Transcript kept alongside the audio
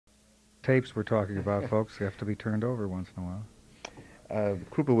tapes we're talking about, folks. They have to be turned over once in a while.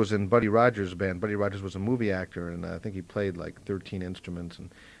 Krupa was in Buddy Rogers' band. Buddy Rogers was a movie actor, and I think he played like 13 instruments. And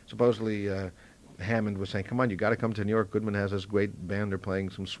supposedly Hammond was saying, "Come on, you got to come to New York. Goodman has this great band. They're playing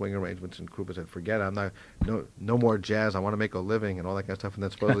some swing arrangements." And Krupa said, "Forget it. I'm not. No more jazz. I want to make a living and all that kind of stuff." And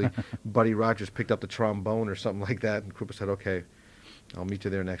then supposedly Buddy Rogers picked up the trombone or something like that, and Krupa said, "Okay, I'll meet you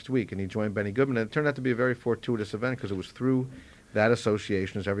there next week." And he joined Benny Goodman. And it turned out to be a very fortuitous event because it was through that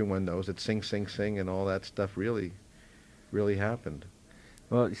association, as everyone knows, that Sing Sing Sing and all that stuff really happened.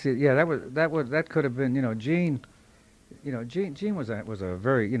 Well, you see, yeah, that could have been, Gene. Gene was a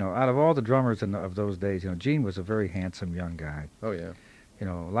very, out of all the drummers of those days, Gene was a very handsome young guy. Oh yeah. A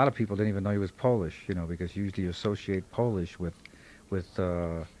lot of people didn't even know he was Polish, because you usually associate Polish with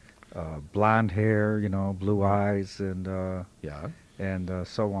blonde hair, blue eyes, and Yeah. and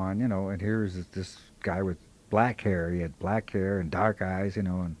so on, And here's this guy with black hair. He had black hair and dark eyes,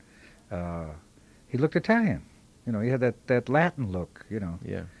 and he looked Italian. He had that Latin look,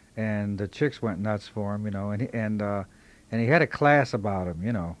 Yeah. And the chicks went nuts for him, and he had a class about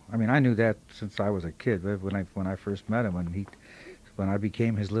him, I mean, I knew that since I was a kid, when I first met him, when I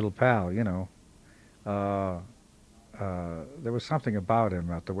became his little pal, there was something about him,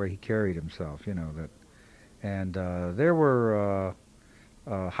 about the way he carried himself, that, and there were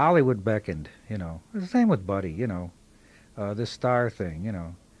Hollywood beckoned, the same with Buddy, this star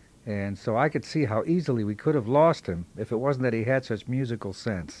thing, And so I could see how easily we could have lost him if it wasn't that he had such musical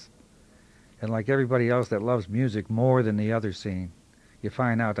sense. And like everybody else that loves music more than the other scene, you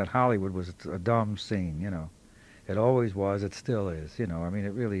find out that Hollywood was a dumb scene, It always was, it still is, I mean,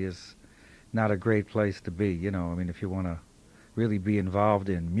 it really is not a great place to be, I mean, if you want to really be involved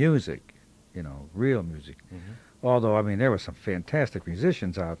in music, real music. Mm-hmm. Although, I mean, there were some fantastic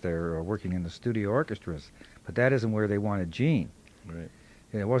musicians out there working in the studio orchestras, but that isn't where they wanted Gene. Right.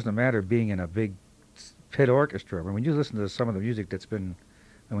 It wasn't a matter of being in a big pit orchestra. I mean, when you listen to some of the music that's been,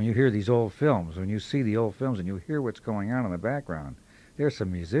 and when you hear these old films, when you see the old films and you hear what's going on in the background, there's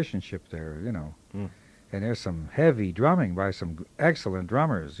some musicianship there, Mm. And there's some heavy drumming by some excellent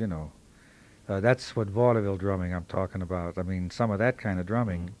drummers, That's what vaudeville drumming I'm talking about. I mean, some of that kind of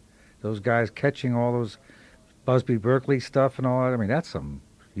drumming. Mm. Those guys catching all those Busby Berkeley stuff and all that, I mean, that's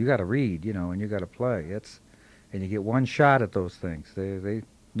you got to read, and you got to play. And you get one shot at those things. They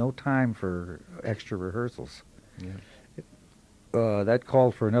no time for extra rehearsals. Yeah. That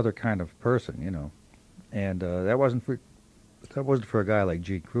called for another kind of person, and that wasn't for a guy like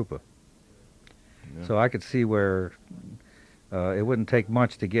Gene Krupa. Yeah. So I could see where it wouldn't take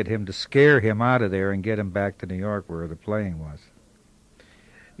much to get him to scare him out of there and get him back to New York where the playing was.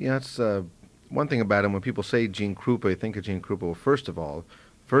 Yeah, that's one thing about him. When people say Gene Krupa, you think of Gene Krupa. Well, first of all,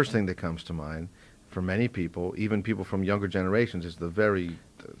 first thing that comes to mind for many people, even people from younger generations, is the very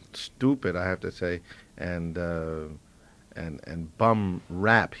stupid, I have to say, and bum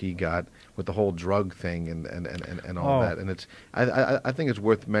rap he got with the whole drug thing and all that. And it's I think it's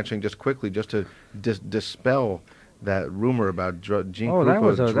worth mentioning just quickly, just to dispel that rumor about Gene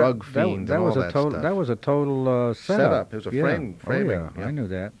Krupa, drug fiend, and all that stuff. That was a total setup. It was a framing. Yeah. I knew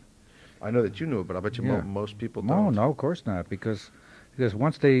that. I know that you knew it, but I bet you most people No, don't. no, of course not, because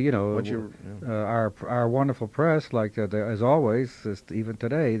once they, our wonderful press, like as always, even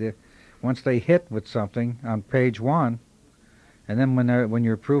today, once they hit with something on page 1, and then when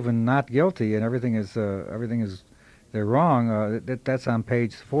you're proven not guilty and everything is they're wrong, that's on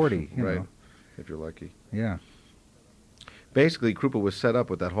page 40. Right, if you're lucky. Yeah. Basically, Krupa was set up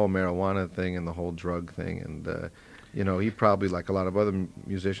with that whole marijuana thing and the whole drug thing, and he probably, like a lot of other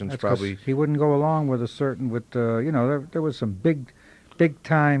musicians, he wouldn't go along with there was some big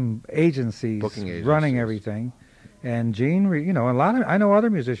time agencies, booking agencies running everything, and Gene, I know other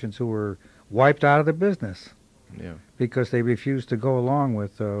musicians who were wiped out of the business, because they refused to go along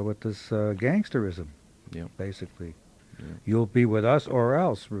with this gangsterism, basically. Yeah. You'll be with us or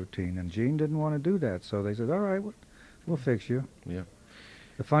else routine, and Gene didn't want to do that, so they said, all right, we'll fix you. Yeah.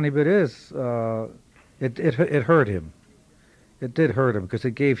 The funny bit is, it hurt him. It did hurt him because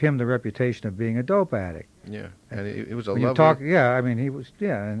it gave him the reputation of being a dope addict. Yeah, and it was a when lovely...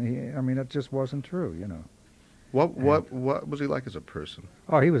 it just wasn't true, What was he like as a person?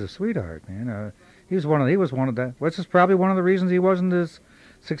 Oh, he was a sweetheart, He was one of that. Which is probably one of the reasons he wasn't as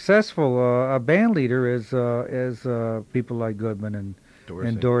successful a band leader as people like Goodman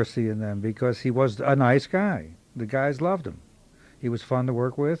and Dorsey and them, because he was a nice guy. The guys loved him. He was fun to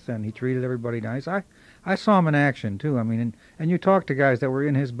work with, and he treated everybody nice. I saw him in action too. I mean, and you talk to guys that were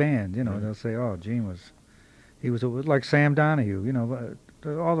in his band, they'll say, "Oh, Gene was like Sam Donahue,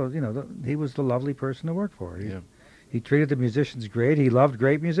 he was the lovely person to work for. He treated the musicians great. He loved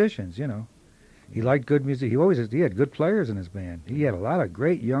great musicians, you know. He liked good music. He had good players in his band. He had a lot of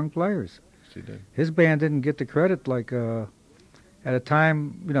great young players. Yes, he did. His band didn't get the credit like at a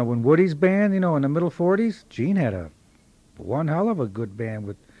time, you know, when Woody's band, you know, in the middle 40s, Gene had one hell of a good band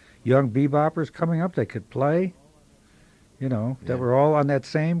with young beboppers coming up that could play, you know, that were all on that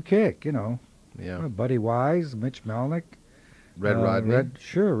same kick, you know. Yeah. Buddy Wise, Mitch Melnick. Red Rodney. Red.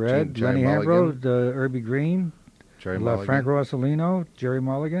 Jerry Lenny Mulligan. Ambrose, Herbie Green. Jerry Mulligan. Frank Rossellino, Jerry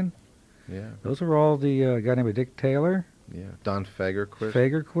Mulligan. Yeah. Those are all the guy named Dick Taylor. Yeah. Don Fagerquist.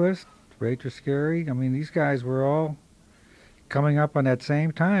 Fagerquist, Ray Triscari. I mean, these guys were all coming up on that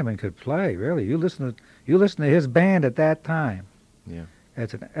same time and could play. Really, you listen to his band at that time. Yeah.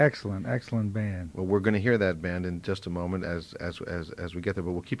 It's an excellent, excellent band. Well, we're going to hear that band in just a moment as we get there,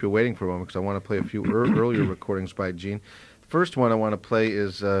 but we'll keep you waiting for a moment because I want to play a few earlier recordings by Gene. The first one I want to play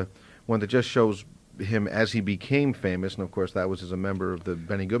is one that just shows him as he became famous, and of course that was as a member of the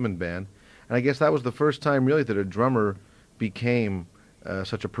Benny Goodman Band. And I guess that was the first time really that a drummer became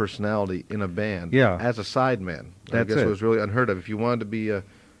such a personality in a band as a sideman. I guess it was really unheard of. If you wanted to be a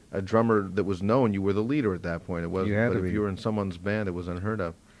drummer that was known, you were the leader at that point. It was, but if you were in someone's band, it was unheard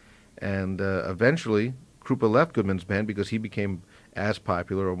of. And eventually, Krupa left Goodman's band because he became as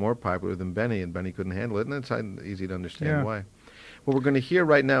popular or more popular than Benny, and Benny couldn't handle it, and it's easy to understand why. What we're going to hear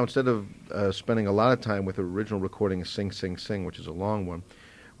right now, instead of spending a lot of time with the original recording of Sing, Sing, Sing, which is a long one,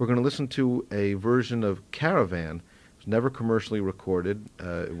 we're going to listen to a version of Caravan. It was never commercially recorded.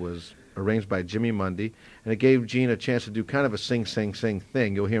 It was arranged by Jimmy Mundy, and it gave Gene a chance to do kind of a sing, sing, sing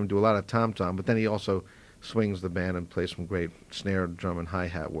thing. You'll hear him do a lot of tom-tom, but then he also swings the band and plays some great snare, drum, and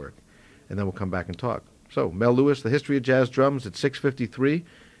hi-hat work. And then we'll come back and talk. So, Mel Lewis, The History of Jazz Drums at 6:53.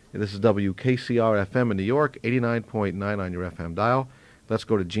 This is WKCR-FM in New York, 89.9 on your FM dial. Let's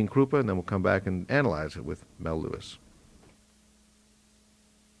go to Gene Krupa, and then we'll come back and analyze it with Mel Lewis.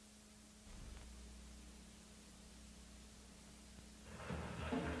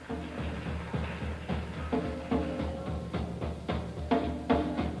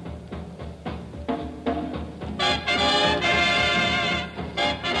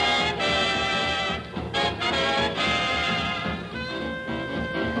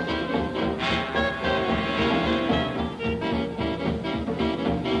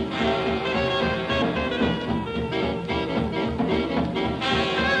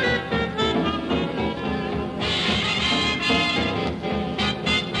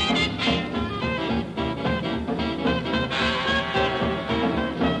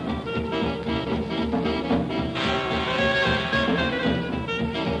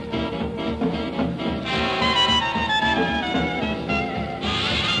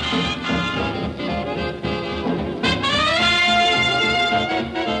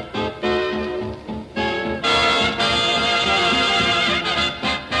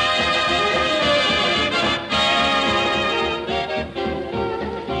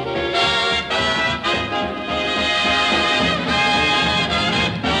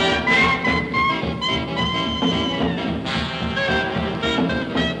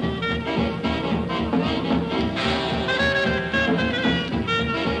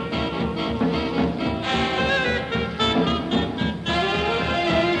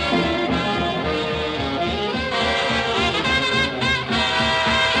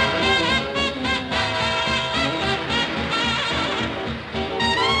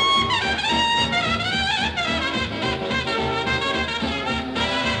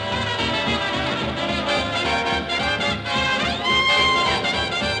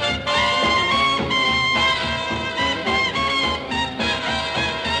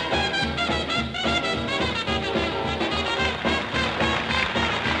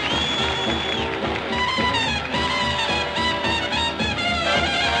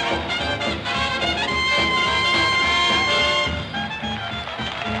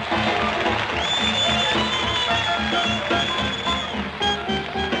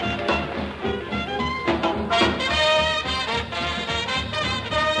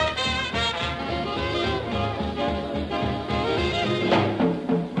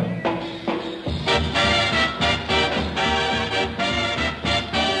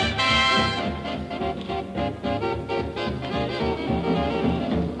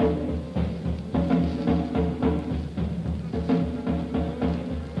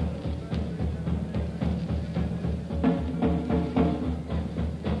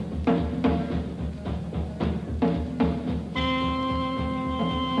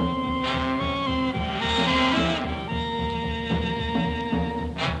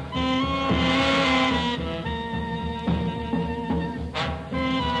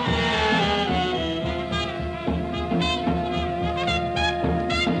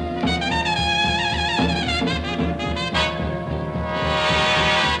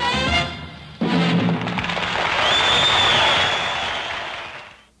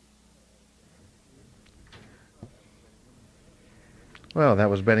 Well, that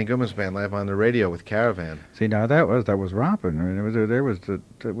was Benny Goodman's band live on the radio with Caravan. See, now that was romping. I mean, there was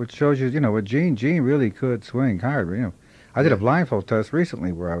which shows you, what Gene really could swing hard. I did a blindfold test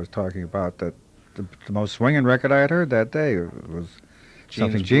recently where I was talking about that the most swinging record I had heard that day was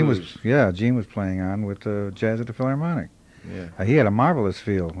something Gene was playing on with Jazz at the Philharmonic. Yeah. He had a marvelous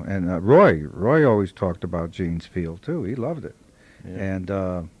feel, and Roy always talked about Gene's feel too. He loved it, and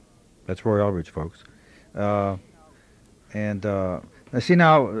that's Roy Ulrich, folks. See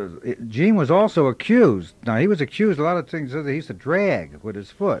now, Gene was also accused. Now he was accused a lot of things that he used to drag with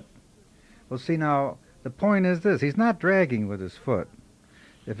his foot. Well, see now, the point is this: he's not dragging with his foot.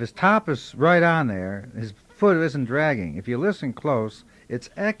 If his top is right on there, his foot isn't dragging. If you listen close, it's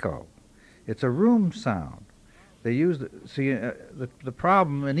echo. It's a room sound. They use the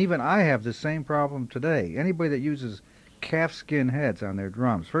problem, and even I have the same problem today. Anybody that uses calfskin heads on their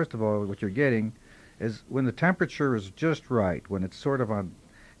drums, first of all, what you're getting is when the temperature is just right, when it's sort of on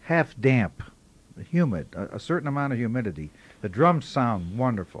half damp, humid, a certain amount of humidity, the drums sound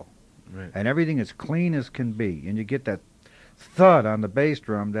wonderful. Right. And everything is clean as can be. And you get that thud on the bass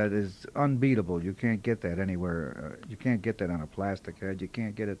drum that is unbeatable. You can't get that anywhere. You can't get that on a plastic head. You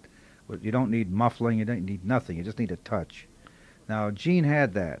can't get it. You don't need muffling. You don't need nothing. You just need a touch. Now, Gene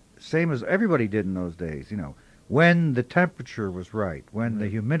had that. Same as everybody did in those days, when the temperature was right, when the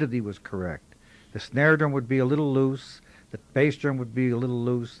humidity was correct. The snare drum would be a little loose, the bass drum would be a little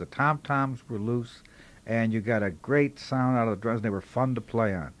loose, the tom-toms were loose, and you got a great sound out of the drums, and they were fun to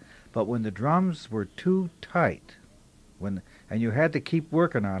play on. But when the drums were too tight, and you had to keep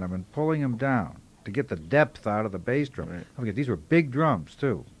working on them and pulling them down to get the depth out of the bass drum. Right. Okay, these were big drums,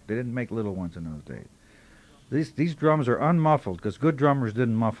 too. They didn't make little ones in those days. These drums are unmuffled, because good drummers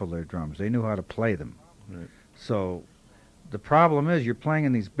didn't muffle their drums. They knew how to play them. Right. So the problem is you're playing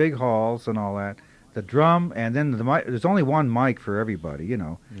in these big halls and all that. The drum, and then the mic, there's only one mic for everybody,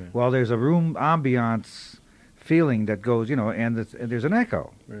 Yeah. Well, there's a room ambiance feeling that goes, and there's an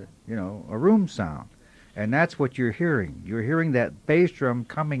echo, Right. A room sound. And that's what you're hearing. You're hearing that bass drum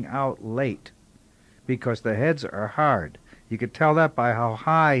coming out late because the heads are hard. You could tell that by how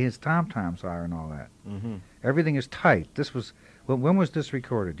high his tom-toms are and all that. Mm-hmm. Everything is tight. When was this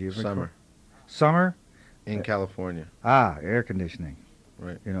recorded? Do you recall? Summer? In California. Air conditioning.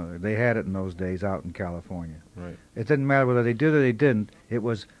 Right. They had it in those days out in California. Right. It didn't matter whether they did or they didn't. It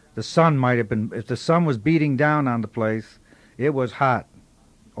was, the sun might have been, if the sun was beating down on the place, it was hot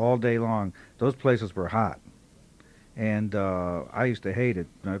all day long. Those places were hot. And I used to hate it.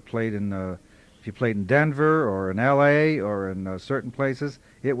 I played if you played in Denver or in L.A. or in certain places,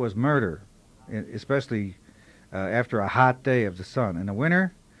 it was murder, especially after a hot day of the sun. In the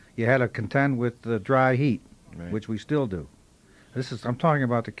winter, you had to contend with the dry heat, Right. which we still do. I'm talking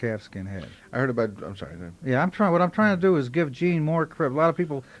about the calfskin head. I heard about. I'm sorry. Yeah, what I'm trying to do is give Gene more credit. A lot of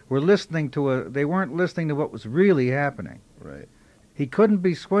people were listening they weren't listening to what was really happening. Right. He couldn't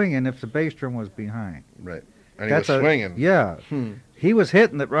be swinging if the bass drum was behind. Right. And he was swinging. Yeah. He was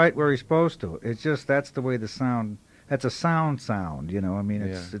hitting it right where he's supposed to. It's just that's the way the sound. That's a sound. I mean,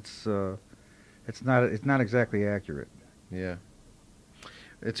 it's not exactly accurate. Yeah.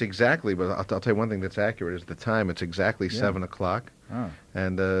 It's exactly, but I'll tell you one thing that's accurate is the time. It's exactly 7 o'clock,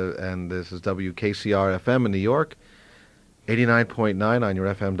 and this is WKCR FM in New York, 89.9 on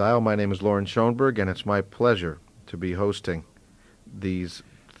your FM dial. My name is Lauren Schoenberg, and it's my pleasure to be hosting these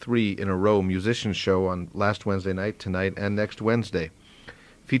 3 in a row musician show on last Wednesday night, tonight, and next Wednesday,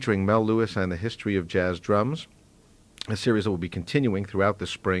 featuring Mel Lewis and the history of jazz drums, a series that will be continuing throughout the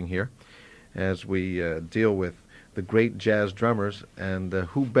spring here as we deal with the great jazz drummers, and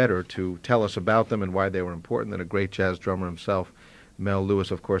who better to tell us about them and why they were important than a great jazz drummer himself, Mel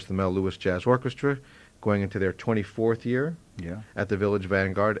Lewis, of course, the Mel Lewis Jazz Orchestra, going into their 24th year at the Village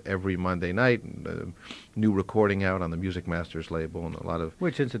Vanguard every Monday night. New recording out on the Music Masters label, and a lot of...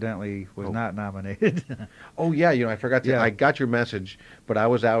 Which, incidentally, was not nominated. Oh, yeah, I forgot to... I got your message, but I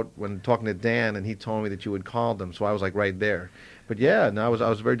was out when talking to Dan, and he told me that you had called them, so I was, right there. But, I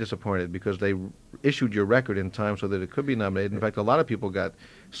was very disappointed because they issued your record in time so that it could be nominated. In fact, a lot of people got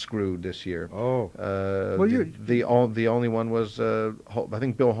screwed this year. Oh. The only one was, I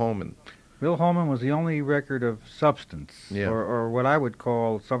think, Bill Holman. Bill Holman was the only record of substance, or what I would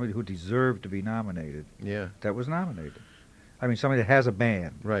call somebody who deserved to be nominated. Yeah. That was nominated. I mean, somebody that has a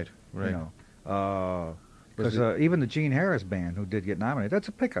band. Right. Because even the Gene Harris band, who did get nominated, that's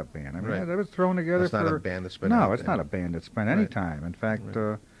a pickup band. I mean, that was thrown together. That's not a band that spent. No, it's not a band that spent any time. In fact,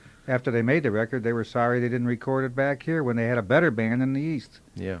 after they made the record, they were sorry they didn't record it back here when they had a better band in the East.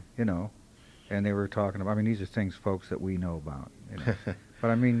 Yeah. And they were talking about. I mean, these are things, folks, that we know about. But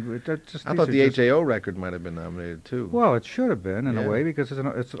I mean, I thought the HAO record might have been nominated too. Well, it should have been in a way because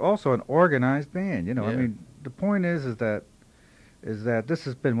it's also an organized band. You know, I mean, the point is that this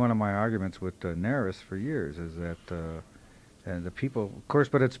has been one of my arguments with Neris for years. Is that and the people, of course,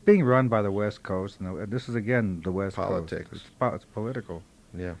 but it's being run by the West Coast, and this is again the West Politics. Coast. It's political.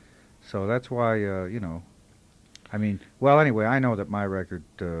 Yeah. So that's why you know, I mean, well, anyway, I know that my record,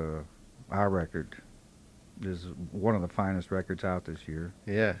 our record, is one of the finest records out this year.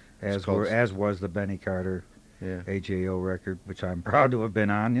 Yeah. As was the Benny Carter HAO record, which I'm proud to have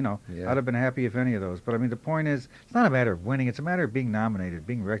been on. You know, I'd have been happy if any of those. But I mean, the point is, it's not a matter of winning; it's a matter of being nominated,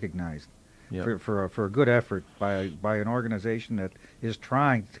 being recognized for a good effort by an organization that is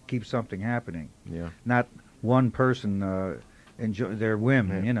trying to keep something happening. Yeah. Not one person enjoy their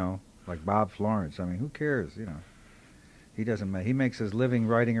whim. You know, like Bob Florence. I mean, who cares? You know, he doesn't. He makes his living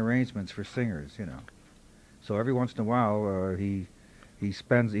writing arrangements for singers. You know. So every once in a while, he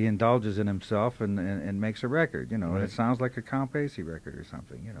indulges in himself and makes a record, you know, and it sounds like a Count Basie record or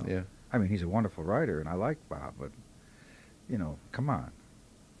something, you know. Yeah. I mean, he's a wonderful writer, and I like Bob, but, you know, come on.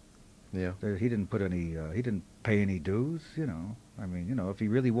 Yeah. He didn't pay any dues, you know. I mean, you know, if he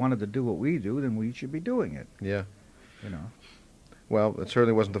really wanted to do what we do, then we should be doing it. Yeah. You know. Well, it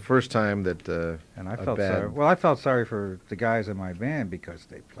certainly wasn't the first time that and I felt sorry. Well, I felt sorry for the guys in my band because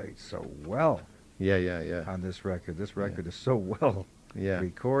they played so well. Yeah. On this record. This record is so well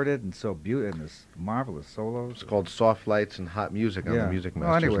recorded and so beautiful, and this marvelous solos. It's called Soft Lights and Hot Music on the Music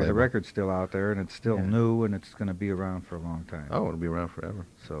Masters anyway, label. the record's still out there, and it's still new, and it's going to be around for a long time. Oh, it'll be around forever.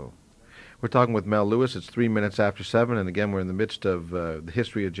 So, we're talking with Mel Lewis. It's 3 minutes after 7, and again, we're in the midst of the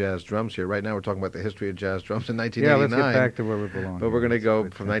history of jazz drums here. Right now, we're talking about the history of jazz drums in 1989. Yeah, let's get back to where we belong. But we're going to go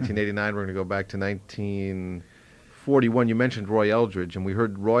from 1989. We're going to go back to 1941. You mentioned Roy Eldridge, and we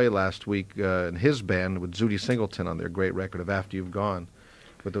heard Roy last week in his band with Zutty Singleton on their great record of After You've Gone,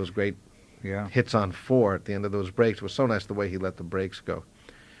 with those great hits on 4 at the end of those breaks. It was so nice the way he let the breaks go.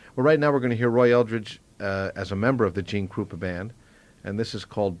 Well, right now we're going to hear Roy Eldridge as a member of the Gene Krupa Band, and this is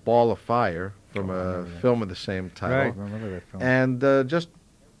called Ball of Fire from a film of the same title. Right, I remember that film. And just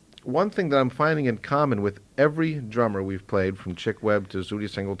one thing that I'm finding in common with every drummer we've played, from Chick Webb to Zutty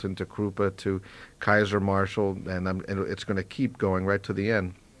Singleton to Krupa to Kaiser Marshall, and it's going to keep going right to the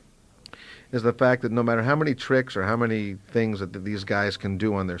end, is the fact that no matter how many tricks or how many things that these guys can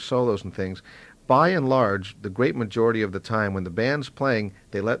do on their solos and things, by and large, the great majority of the time when the band's playing,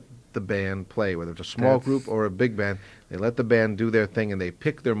 they let the band play, whether it's a small group or a big band. They let the band do their thing, and they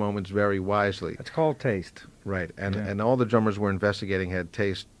pick their moments very wisely. It's called taste. Right, and all the drummers we're investigating had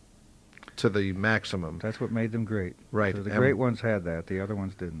taste to the maximum. That's what made them great. Right. So the great ones had that. The other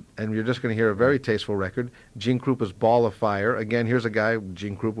ones didn't. And you're just going to hear a very tasteful record. Gene Krupa's Ball of Fire. Again, here's a guy,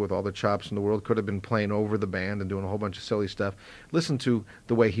 Gene Krupa, with all the chops in the world, could have been playing over the band and doing a whole bunch of silly stuff. Listen to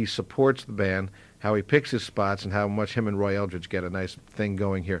the way he supports the band, how he picks his spots, and how much him and Roy Eldridge get a nice thing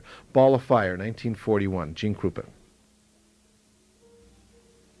going here. Ball of Fire, 1941, Gene Krupa.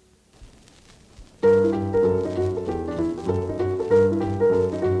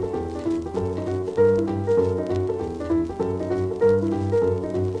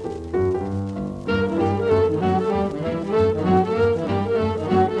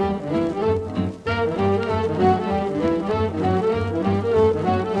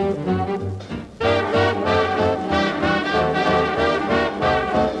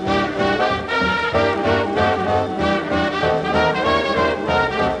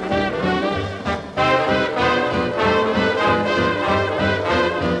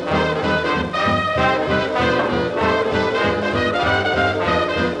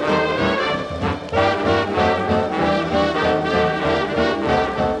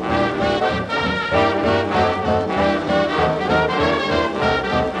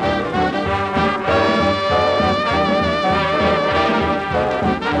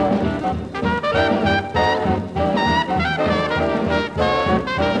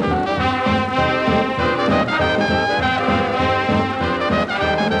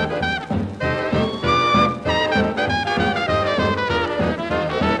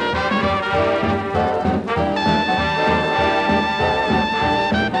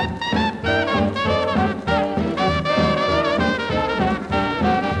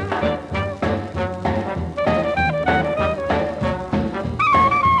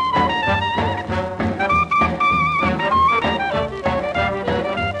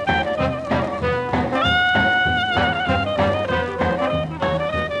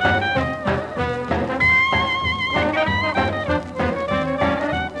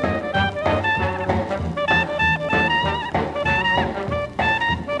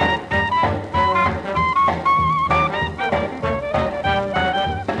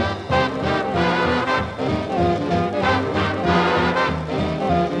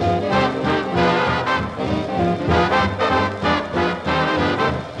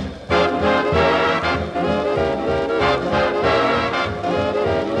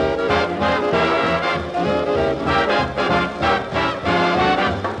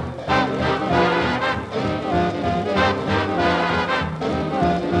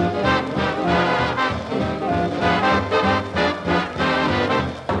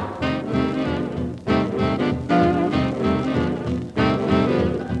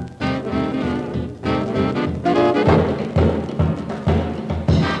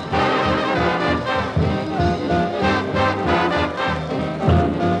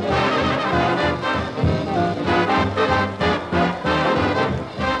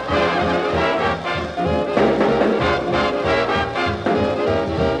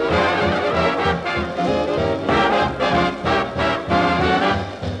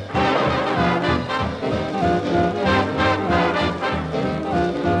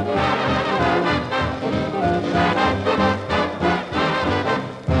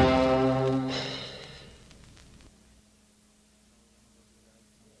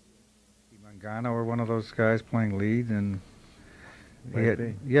 those guys playing lead, and Might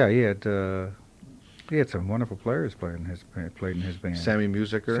be. he had some wonderful players played in his band. Sammy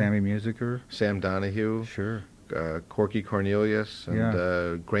Musiker, Sam Donahue, sure, Corky Cornelius,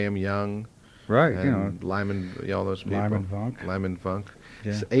 and Graham Young. Right, And Lyman, all those people. Lyman Funk.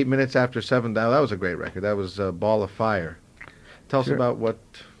 Yeah. 8 minutes after 7. That was a great record. That was Ball of Fire. Tell us about what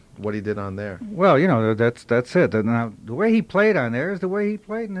he did on there. Well, that's it. Now, the way he played on there is the way he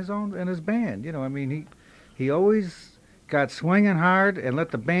played in his band. I mean, he always got swinging hard and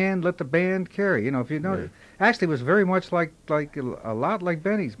let the band carry. If you know, actually, it was very much like a lot like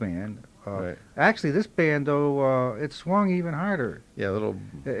Benny's band. Right. Actually, this band though it swung even harder. Yeah, a little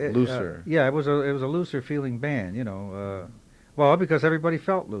looser. It was a looser feeling band. Well, because everybody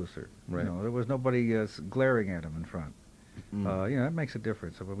felt looser. Right. There was nobody glaring at them in front. That makes a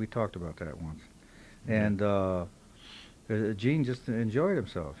difference. We talked about that once. And Gene just enjoyed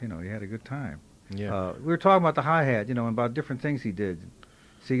himself. He had a good time. Yeah. We were talking about the hi-hat, and about different things he did.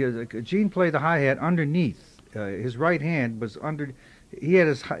 See, Gene played the hi-hat underneath. His right hand was under. He had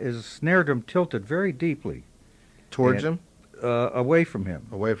his snare drum tilted very deeply. Towards him? Away from him.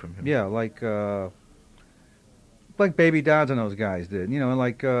 Away from him. Yeah, like Baby Dodds and those guys did.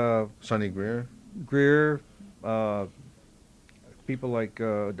 Like Sonny Greer. People like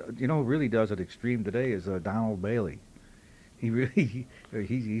who really does it extreme today is Donald Bailey. He really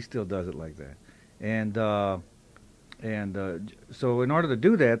he still does it like that. So in order to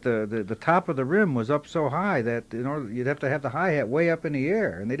do that, the top of the rim was up so high that you'd have to have the hi-hat way up in the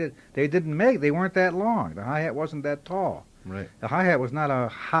air, and they weren't that long. The hi-hat wasn't that tall. Right. The hi-hat was not a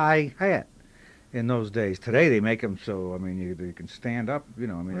high hat in those days. Today they make them so you can stand up. It's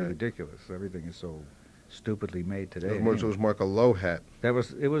ridiculous. Everything is so stupidly made today. It was more like a low hat. It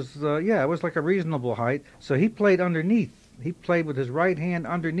was like a reasonable height. So he played underneath. He played with his right hand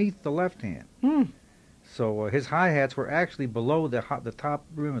underneath the left hand. So his hi-hats were actually below the top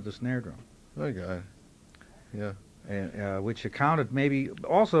rim of the snare drum. Oh, God. Yeah. And, which accounted maybe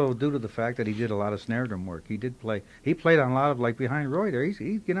also due to the fact that he did a lot of snare drum work. He played on a lot of, like behind Roy there,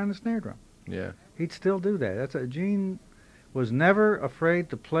 he'd get on the snare drum. Yeah. He'd still do that. Gene was never afraid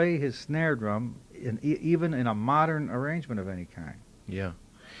to play his snare drum, even in a modern arrangement of any kind. Yeah.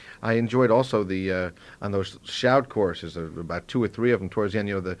 I enjoyed also the on those shout courses, about 2 or 3 of them towards the end,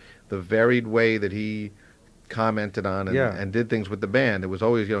 the varied way that he commented on and did things with the band. It was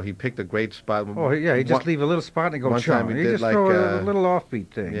always, he picked a great spot. Oh, yeah, he'd just leave a little spot and go, one time he just throw a little offbeat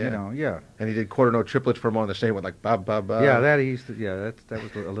thing, And he did quarter note triplets for him on the stage with like, ba, ba, ba. Yeah, that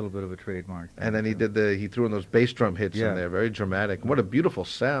was a little bit of a trademark thing. And then he threw in those bass drum hits in there, very dramatic. What a beautiful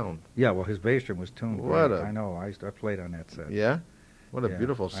sound. Yeah, well, his bass drum was tuned. I know, I played on that set. Yeah? What a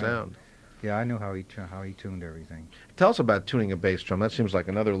beautiful sound. I knew how he tuned everything. Tell us about tuning a bass drum. That seems like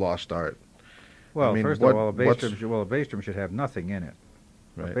another lost art. Well, first of all, a bass drum should have nothing in it.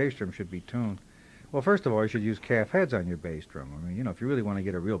 Right. A bass drum should be tuned. Well, first of all, you should use calf heads on your bass drum. I mean, if you really want to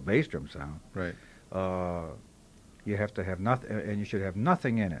get a real bass drum sound, right? You have to have nothing, and you should have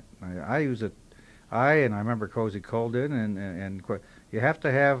nothing in it. I use it. I remember Cozy Cole did, and you have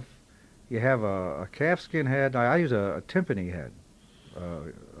to have a calfskin head. I use a timpani head.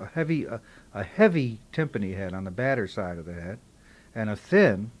 A heavy timpani head on the batter side of the head, and a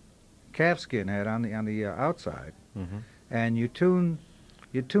thin calfskin head on the outside. Mm-hmm. And you tune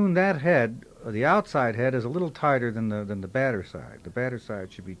that head. The outside head is a little tighter than the batter side. The batter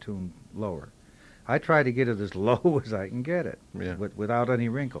side should be tuned lower. I try to get it as low as I can get it, without any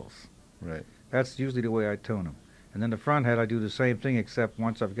wrinkles. Right. That's usually the way I tune them. And then the front head, I do the same thing, except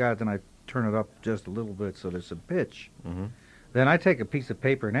once I've got it, then I turn it up just a little bit so there's some pitch. Mm-hmm. Then I take a piece of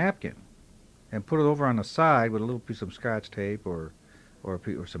paper napkin and put it over on the side with a little piece of Scotch tape or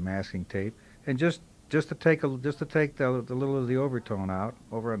some masking tape, and just to take the little of the overtone out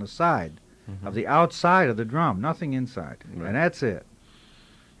over on the side of the outside of the drum, nothing inside, and that's it.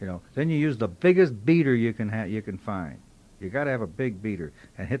 Then you use the biggest beater you can find. You got to have a big beater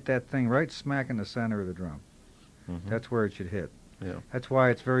and hit that thing right smack in the center of the drum. Mm-hmm. That's where it should hit. Yeah. That's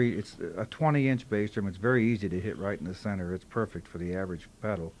why it's a 20-inch bass drum. It's very easy to hit right in the center. It's perfect for the average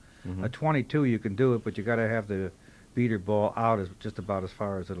pedal. Mm-hmm. A 22, you can do it, but you got to have the beater ball out just about as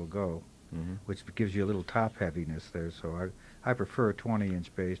far as it'll go, which gives you a little top heaviness there. So I prefer a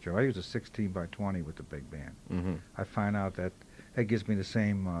 20-inch bass drum. I use a 16 by 20 with the big band. Mm-hmm. I find out that gives me the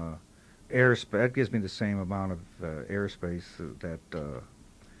same airspace. That gives me the same amount of airspace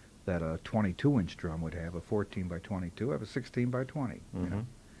that a 22-inch drum would have. A 14 by 22. I have a 16 by 20.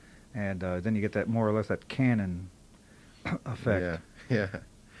 And then you get that more or less that cannon effect. Yeah.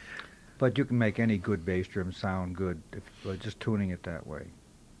 But you can make any good bass drum sound good if just tuning it that way.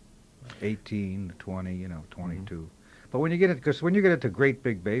 18, 20, 22. But when you get it, because when you get into great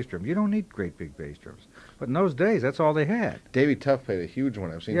big bass drums, you don't need great big bass drums. But in those days, that's all they had. Davy Tuff played a huge one.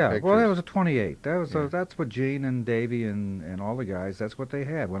 I've seen the pictures. Well, that was a 28. That's what Gene and Davy and all the guys. That's what they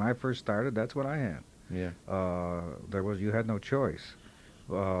had. When I first started, that's what I had. Yeah. You had no choice,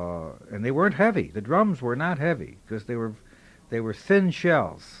 and they weren't heavy. The drums were not heavy because they were thin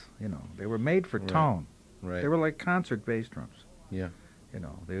shells. They were made for tone. Right. They were like concert bass drums. Yeah.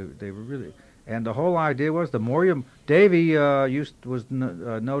 They were really. And the whole idea was the more you... Davy was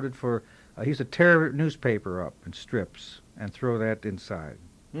noted for... he used to tear newspaper up in strips and throw that inside,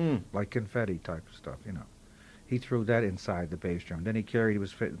 like confetti type of stuff, He threw that inside the bass drum. Then he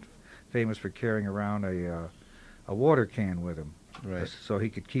was famous for carrying around a water can with him, right? So he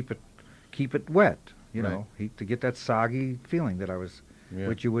could keep it wet, right. To get that soggy feeling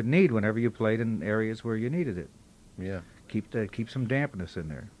which you would need whenever you played in areas where you needed it. Yeah. Keep some dampness in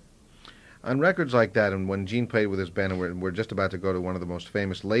there. On records like that, and when Gene played with his band, and we're just about to go to one of the most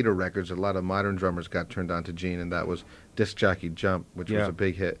famous later records, a lot of modern drummers got turned on to Gene, and that was Disc Jockey Jump, which was a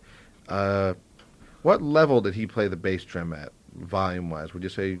big hit. What level did he play the bass drum at, volume-wise? Would you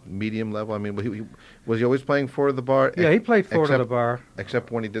say medium level? I mean, was he always playing four to the bar? Yeah, he played four to the bar. Except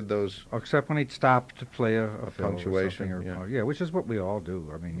when he did those... Except when he'd stop to play a punctuation. Or which is what we all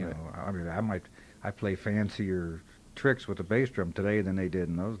do. I mean, I play fancier tricks with the bass drum today than they did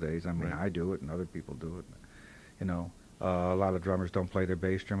in those days. I mean, I do it and other people do it. A lot of drummers don't play their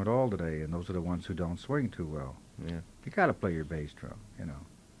bass drum at all today, and those are the ones who don't swing too well. Yeah. You got to play your bass drum,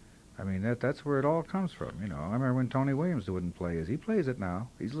 I mean, that's where it all comes from, I remember when Tony Williams wouldn't play his. He plays it now.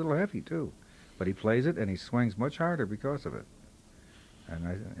 He's a little heavy, too. But he plays it, and he swings much harder because of it. And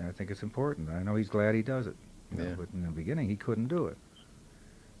I think it's important. I know he's glad he does it. But in the beginning, he couldn't do it.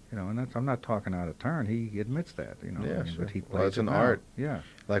 And I'm not talking out of turn. He admits that, Yeah, sure. But he plays well, it's an art. Yeah.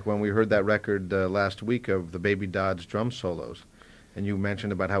 Like when we heard that record last week of the Baby Dodds drum solos, and you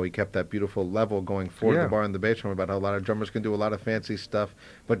mentioned about how he kept that beautiful level going forward the bar in the bass drum, about how a lot of drummers can do a lot of fancy stuff,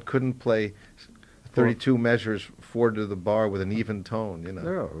 but couldn't play 32 measures forward to the bar with an even tone,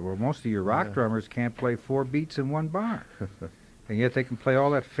 Yeah, well, most of your rock drummers can't play 4 beats in one bar. And yet they can play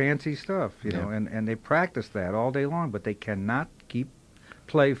all that fancy stuff, and they practice that all day long, but they cannot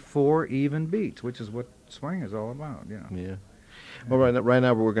play 4 even beats, which is what swing is all about, Yeah. Well, right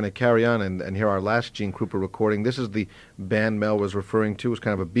now we're going to carry on and hear our last Gene Krupa recording. This is the band Mel was referring to. It was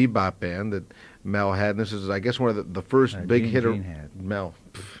kind of a bebop band that Mel had. And this is, I guess, one of the first big hitter Mel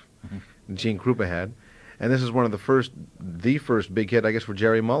Gene Krupa had. And this is one of the first big hit, I guess, for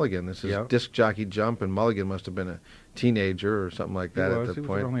Jerry Mulligan. This is Disc Jockey Jump, and Mulligan must have been a teenager or something like that at that point.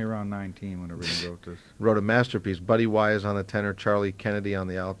 He was only around 19 when he wrote this. Wrote a masterpiece. Buddy Wise on the tenor, Charlie Kennedy on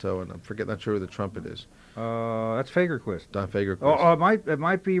the alto, and not sure who the trumpet is. That's Fagerquist. Don Fagerquist. Oh, it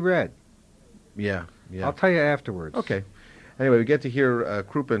might be Red. Yeah. I'll tell you afterwards. Okay. Anyway, we get to hear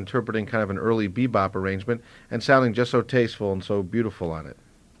Krupa interpreting kind of an early bebop arrangement and sounding just so tasteful and so beautiful on it.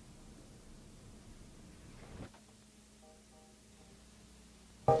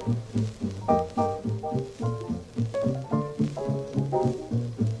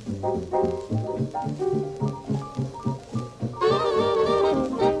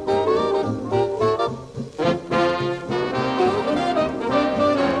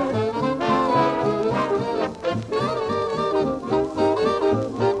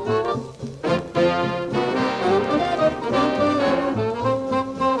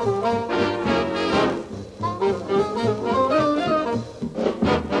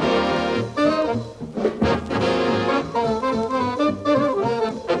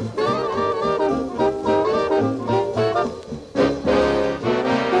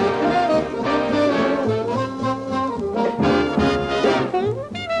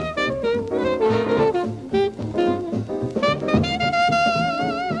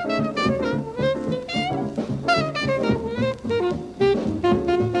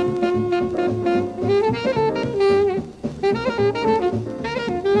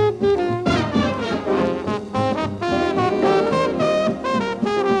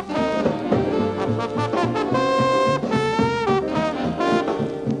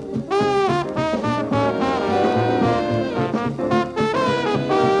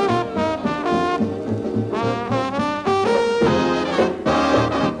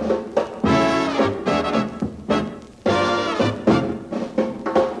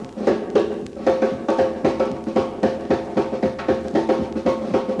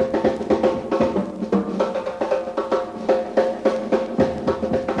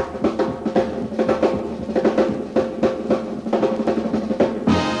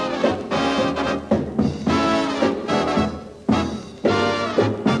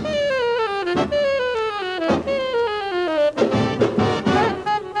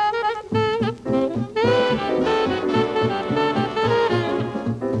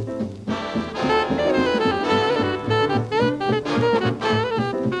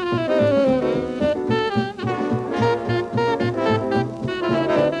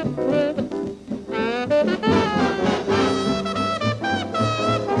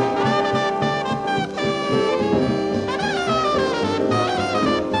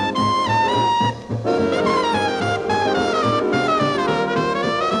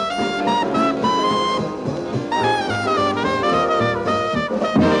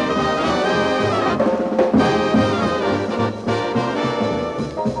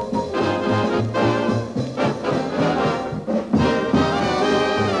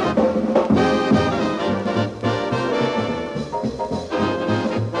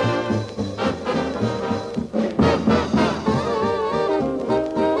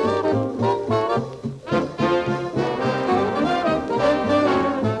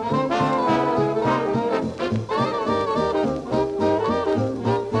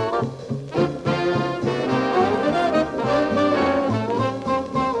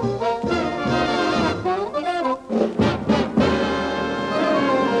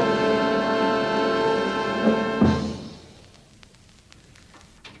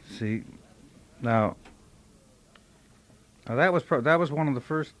 see. Now that was one of the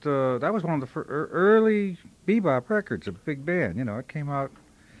first. That was one of the early bebop records. A big band. You know, it came out.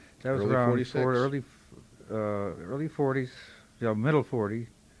 That was Early around 46? early 40s, middle 40s.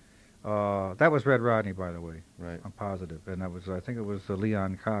 That was Red Rodney, by the way. Right. I'm positive, and that was, I think it was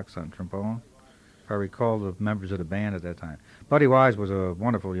Leon Cox on trombone. If I recall the members of the band at that time. Buddy Wise was a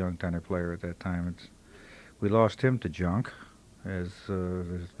wonderful young tenor player at that time. We lost him to junk, as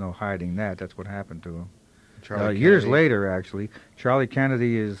there's no hiding that. That's what happened to him. Years later, actually, Charlie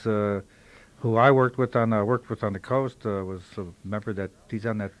Kennedy is who I worked with on the coast. Was a member that he's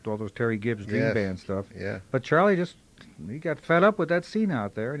on all those Terry Gibbs Dream Band stuff. Yeah. But Charlie he got fed up with that scene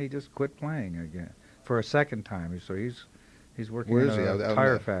out there, and he just quit playing again for a second time. So he's working in a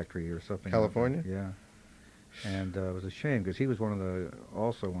tire factory or something. California? Like yeah. And it was a shame because he was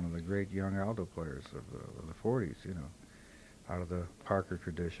also one of the great young alto players of the 40s, you know, out of the Parker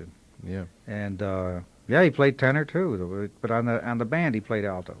tradition. Yeah. And he played tenor too, but on the band he played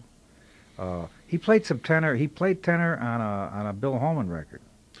alto. He played some tenor. He played tenor on a Bill Holman record.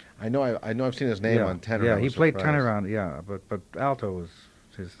 I know I've seen his name on tenor. Yeah, he played tenor on but alto was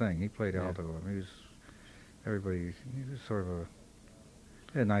his thing. He played alto. I mean, he was sort of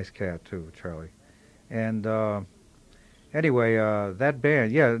a nice cat too, Charlie. And anyway, that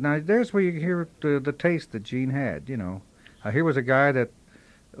band, now there's where you hear the taste that Gene had, you know. Here was a guy that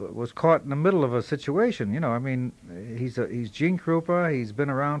was caught in the middle of a situation, you know. I mean, he's Gene Krupa. He's been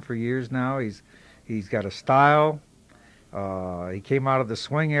around for years now. He's got a style. He came out of the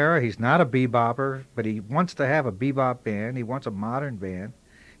swing era. He's not a bebopper, but he wants to have a bebop band. He wants a modern band.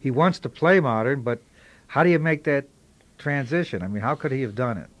 He wants to play modern, but how do you make that transition? I mean, how could he have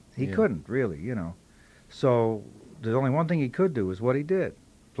done it? He couldn't, really, you know. So there's only one thing he could do is what he did.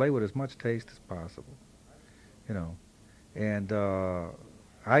 Play with as much taste as possible, you know. And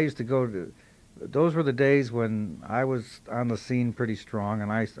I used to go to... Those were the days when I was on the scene pretty strong,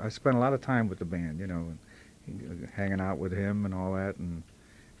 and I spent a lot of time with the band, you know, hanging out with him and all that,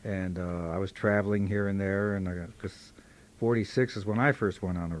 and I was traveling here and there, and because 46 is when I first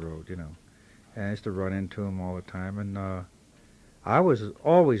went on the road, you know, and I used to run into him all the time, and I was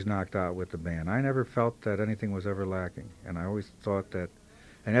always knocked out with the band. I never felt that anything was ever lacking, and I always thought that,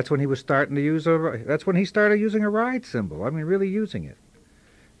 and that's when he was starting to use that's when he started using a ride cymbal. I mean, really using it.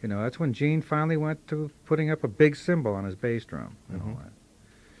 You know, that's when Gene finally went to putting up a big cymbal on his bass drum. And all that.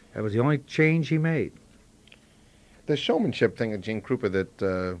 That was the only change he made. The showmanship thing of Gene Krupa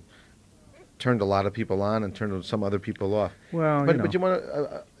that turned a lot of people on and turned some other people off. Well, but you want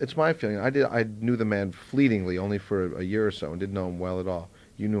to? It's my feeling. I knew the man fleetingly, only for a year or so, and didn't know him well at all.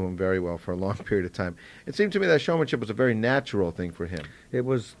 You knew him very well for a long period of time. It seemed to me that showmanship was a very natural thing for him. It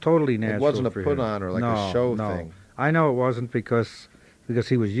was totally natural. It wasn't a for put him. on or like a show thing. I know it wasn't because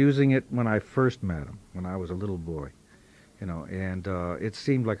he was using it when I first met him, when I was a little boy, you know, and it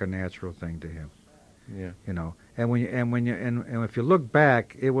seemed like a natural thing to him. Yeah. You know, and if you look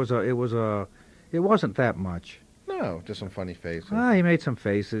back, it wasn't that much. No, just some funny faces. He made some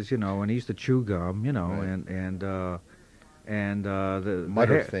faces, you know, and he used to chew gum, you know, right. and the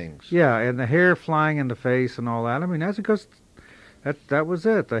mutter things. Yeah, and the hair flying in the face and all that. I mean, that's because that was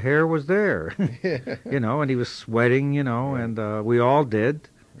it. The hair was there, you know, and he was sweating, you know, right. And we all did.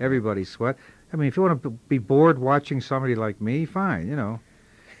 Everybody sweat. I mean, if you want to be bored watching somebody like me, fine, you know.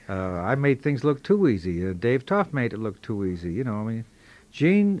 I made things look too easy. Dave Tuff made it look too easy, you know. I mean,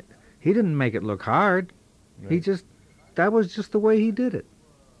 Gene, he didn't make it look hard. Right. That was just the way he did it,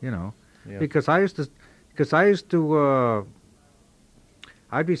 you know. Yeah. Because I used to,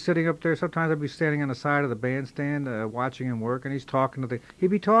 I'd be sitting up there. Sometimes I'd be standing on the side of the bandstand watching him work, and he'd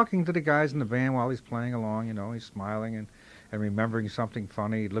be talking to the guys in the band while he's playing along, you know. He's smiling and remembering something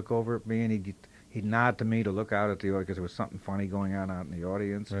funny. He'd look over at me and he'd nod to me to look out at the audience because there was something funny going on out in the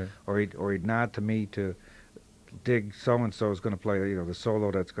audience, right. or he'd nod to me to dig so-and-so's going to play, you know, the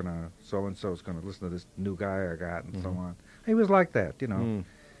solo so-and-so's going to listen to this new guy I got, and so on. He was like that, you know,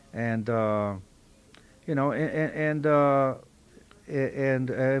 and you know, and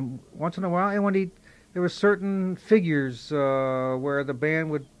once in a while, and when there were certain figures where the band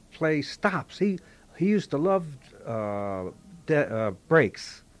would play stops. He used to love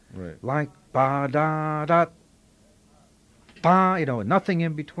breaks, right. like ba da da ba, you know, nothing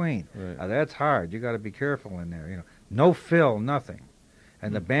in between. Right. Now, that's hard. You got to be careful in there, you know. No fill, nothing,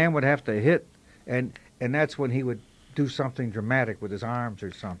 and the band would have to hit, and that's when he would do something dramatic with his arms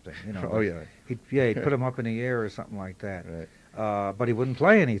or something, you know. Oh yeah. He'd put them up in the air or something like that. Right. But he wouldn't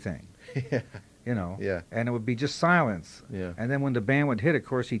play anything. Yeah. You know. Yeah. And it would be just silence. Yeah. And then when the band would hit, of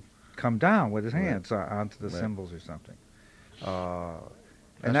course, he'd come down with his hands onto the right. cymbals or something.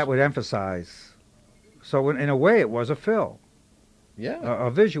 and that would emphasize. So in a way, it was a fill, Yeah. a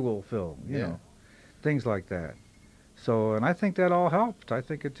visual fill, you Yeah. know, things like that. So, and I think that all helped. I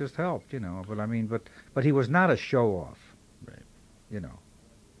think it just helped, you know. But I mean, but he was not a show off, Right. you know.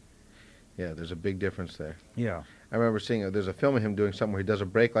 Yeah, there's a big difference there. Yeah. I remember seeing there's a film of him doing something where he does a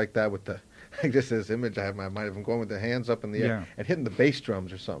break like that with the like just this image I have in my mind of him going with the hands up in the air Yeah. and hitting the bass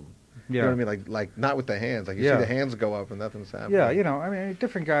drums or something. Yeah. You know what I mean? Like not with the hands. Like you Yeah. see the hands go up and nothing's happening. Yeah, you know, I mean,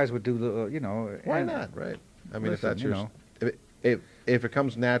 different guys would do the, you know. Why and not? Right. I mean, listen, if that's you your know. if it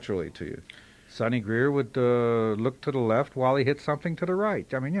comes naturally to you. Sonny Greer would look to the left while he hit something to the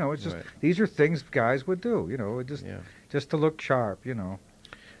right. I mean, you know, it's just Right. these are things guys would do. You know, Yeah. just to look sharp. You know.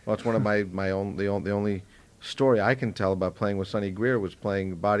 Well, it's one of the only story I can tell about playing with Sonny Greer was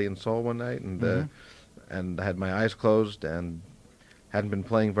playing Body and Soul one night, and I had my eyes closed and hadn't been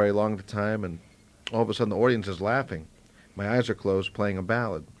playing very long at the time, and all of a sudden the audience is laughing. My eyes are closed, playing a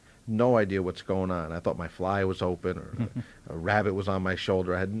ballad. No idea what's going on. I thought my fly was open or a rabbit was on my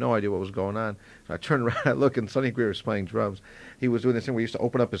shoulder. I had no idea what was going on. So I turned around, I look, and Sonny Greer was playing drums. He was doing this thing where he used to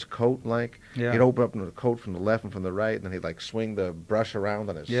open up his coat, Yeah. he'd open up the coat from the left and from the right, and then he'd like swing the brush around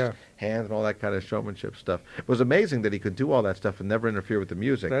on his Yeah. hand and all that kind of showmanship stuff. It was amazing that he could do all that stuff and never interfere with the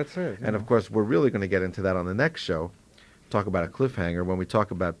music. That's it. you And know. of course, we're really going to get into that on the next show. Talk about a cliffhanger when we talk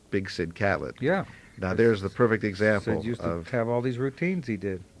about Big Sid Catlett. Yeah. Now, there's the perfect example Sid used to of, have all these routines he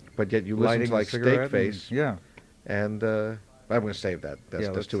did. but yet you listen Lighting to a like cigarette Steakface, Yeah. and I'm going to save that. That's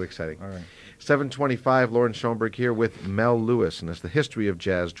let's- too exciting. All right. 7:25, Lauren Schoenberg here with Mel Lewis, and it's the history of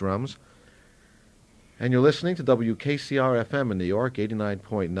jazz drums. And you're listening to WKCR FM in New York,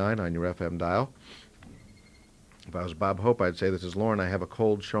 89.9 on your FM dial. If I was Bob Hope, I'd say this is Lauren. I have a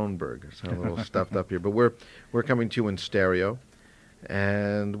cold Schoenberg. I sound a little stuffed up here, but we're coming to you in stereo,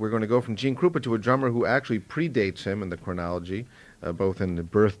 and we're going to go from Gene Krupa to a drummer who actually predates him in the chronology, both in the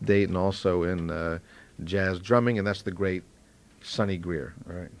birth date and also in jazz drumming, and that's the great Sonny Greer.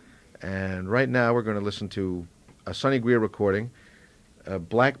 Right. And right now we're going to listen to a Sonny Greer recording,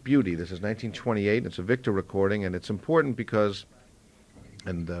 Black Beauty. This is 1928. It's a Victor recording, and it's important because,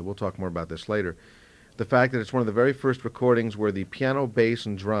 and we'll talk more about this later, the fact that it's one of the very first recordings where the piano, bass,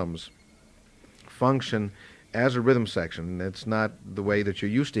 and drums function as a rhythm section. It's not the way that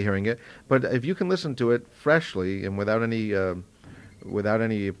you're used to hearing it, but if you can listen to it freshly and without any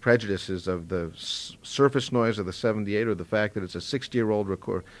prejudices of the surface noise of the 78 or the fact that it's a 60-year-old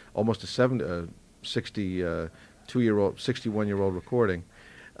record, almost a 61-year-old recording.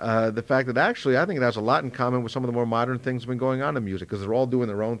 The fact that actually I think it has a lot in common with some of the more modern things that have been going on in music because they're all doing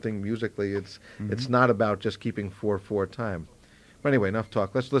their own thing musically. It's not about just keeping 4/4 time. But anyway, enough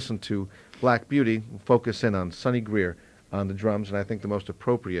talk. Let's listen to Black Beauty. Focus in on Sonny Greer on the drums, and I think the most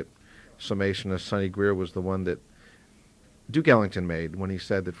appropriate summation of Sonny Greer was the one that Duke Ellington made when he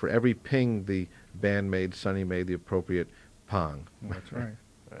said that for every ping the band made, Sonny made the appropriate pong. That's right.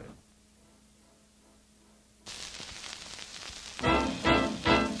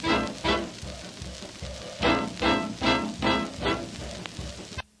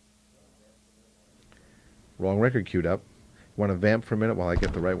 Wrong record queued up. Want to vamp for a minute while I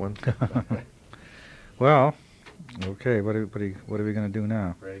get the right one? Well, okay. What are we going to do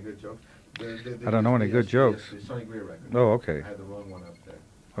now? Very good joke. I don't know any good jokes. The Sonny Greer record. Oh, okay. I had the wrong one up there.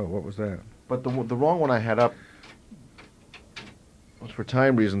 Oh, what was that? But the wrong one I had up was, for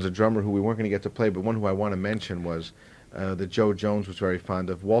time reasons, a drummer who we weren't going to get to play, but one who I want to mention was that Joe Jones was very fond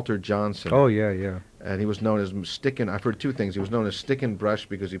of, Walter Johnson. Oh, yeah. And he was known as Stickin'. I've heard two things. He was known as Stickin' Brush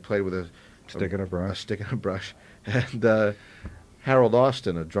because he played with a Stick in a brush. A stick in a brush. And Harold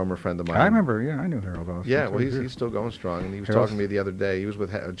Austin, a drummer friend of mine. I remember. Yeah, I knew Harold Austin. Yeah, well, too. he's still going strong. And he was Harold's- talking to me the other day. He was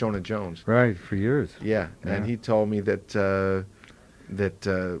with Jonah Jones. Right, for years. Yeah, Yeah. and he told me that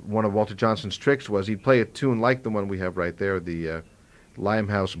one of Walter Johnson's tricks was he'd play a tune like the one we have right there, the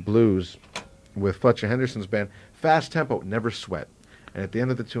Limehouse Blues, with Fletcher Henderson's band, fast tempo, never sweat. And at the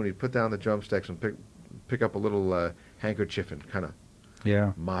end of the tune, he'd put down the drumsticks and pick up a little handkerchief and kind of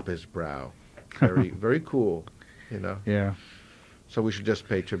Yeah. mop his brow. Very, very cool, you know. Yeah. So we should just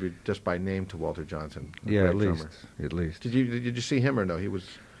pay tribute just by name to Walter Johnson. a Yeah, great at least. drummer. At least. Did you see him or no? He was.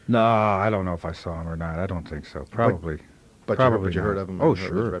 No, I don't know if I saw him or not. I don't think so. Probably. But Probably you heard not. of him. Oh, and heard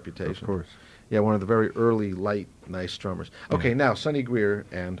of his sure. reputation. Of course. Yeah, one of the very early, light, nice drummers. Okay, now Sonny Greer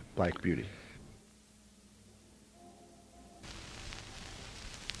and Black Beauty.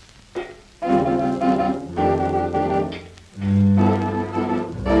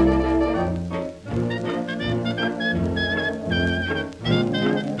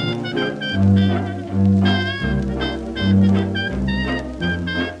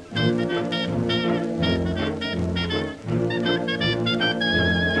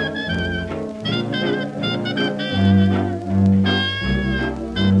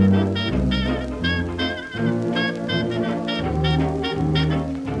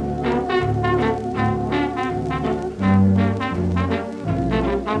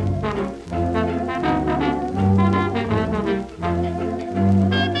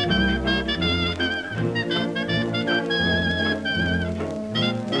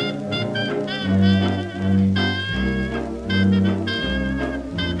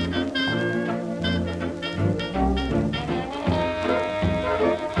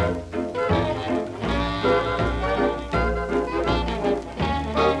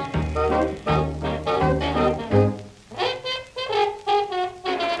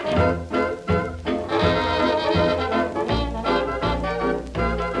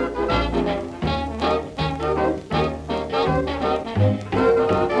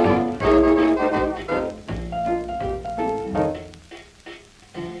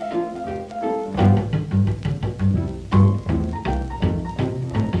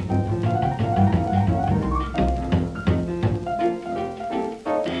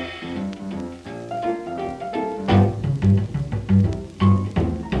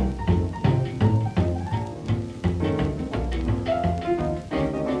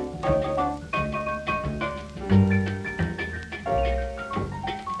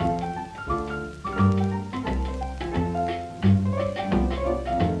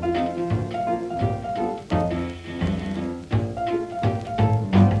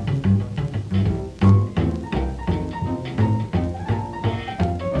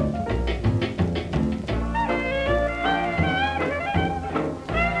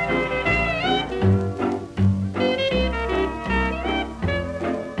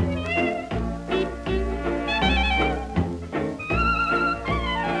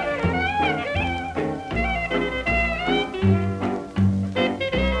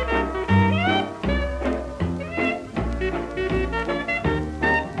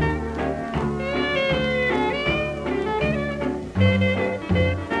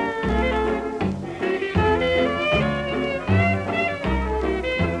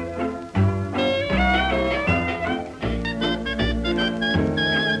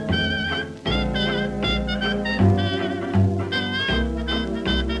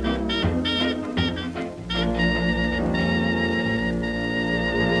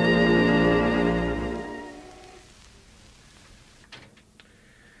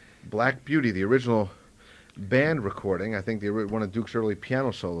 Black Beauty, the original band recording. I think one of Duke's early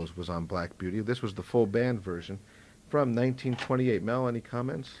piano solos was on Black Beauty. This was the full band version from 1928. Mel, any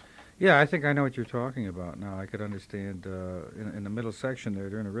comments? Yeah, I think I know what you're talking about now. I could understand in the middle section there,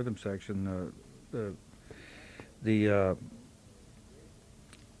 during the rhythm section, the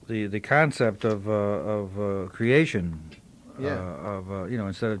concept of creation,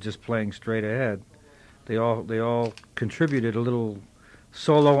 instead of just playing straight ahead, they all contributed a little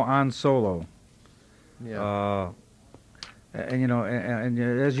solo on solo. Yeah. And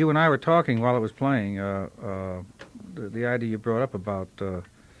as you and I were talking while it was playing, the idea you brought up about the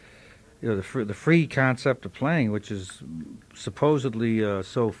free concept of playing, which is supposedly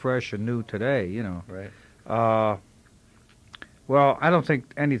so fresh and new today, Right. Well, I don't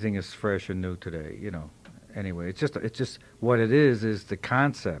think anything is fresh and new today, Anyway, it's just what it is the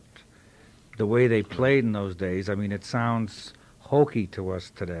concept, the way they played in those days. I mean, it sounds hokey to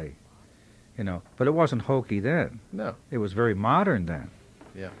us today, but it wasn't hokey then. No. It was very modern then.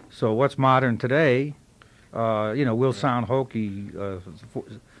 Yeah. So what's modern today, will sound hokey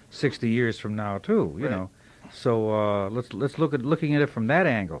 60 years from now too, Right. So let's looking at it from that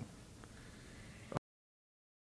angle.